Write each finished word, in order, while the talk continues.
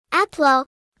Aplo,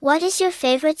 what is your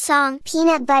favorite song?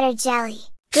 Peanut butter jelly.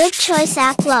 Good choice,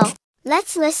 Aplo.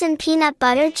 Let's listen Peanut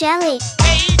Butter Jelly.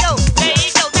 There you go,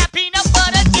 that peanut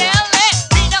butter jelly,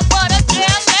 peanut butter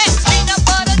jelly, peanut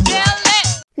butter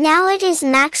jelly. Now it is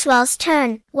Maxwell's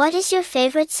turn. What is your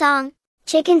favorite song?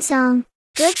 Chicken song.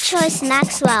 Good choice,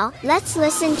 Maxwell. Let's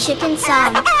listen Chicken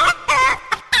Song.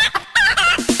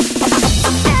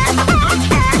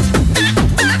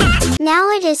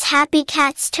 Now it is Happy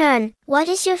Cat's turn. What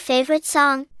is your favorite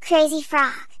song? Crazy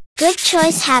frog. Good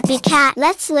choice, Happy Cat.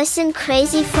 Let's listen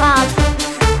Crazy Frog.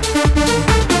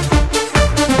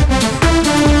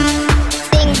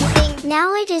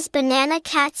 Now it is Banana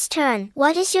Cat's turn.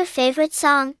 What is your favorite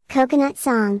song? Coconut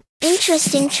song.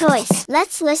 Interesting choice.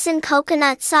 Let's listen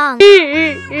Coconut Song.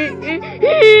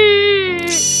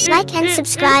 Like and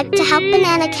subscribe to help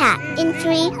Banana Cat. In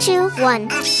 3, 2, 1.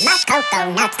 My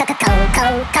coconuts,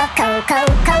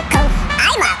 co-co-co-co-co-co-co-co.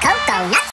 I'm a coconut.